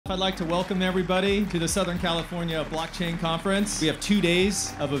I'd like to welcome everybody to the Southern California Blockchain Conference. We have 2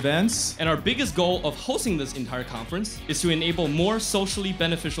 days of events. And our biggest goal of hosting this entire conference is to enable more socially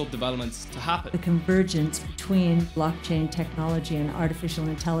beneficial developments to happen. The convergence between blockchain technology and artificial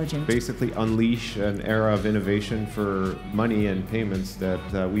intelligence. Basically unleash an era of innovation for money and payments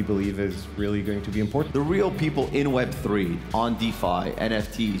that we believe is really going to be important. The real people in Web3, on DeFi,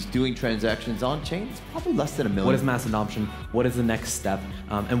 NFTs, doing transactions on chain, it's probably less than 1 million. What is mass adoption? What is the next step?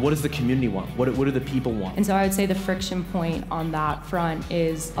 And what does the community want? What do the people want? And so I would say the friction point on that front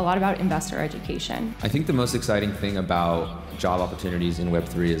is a lot about investor education. I think the most exciting thing about job opportunities in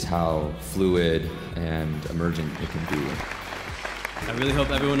Web3 is how fluid and emergent it can be. I really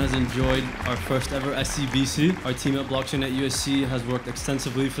hope everyone has enjoyed our first ever SCBC. Our team at Blockchain at USC has worked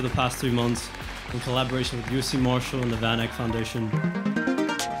extensively for the past 3 months in collaboration with USC Marshall and the VanEck Foundation.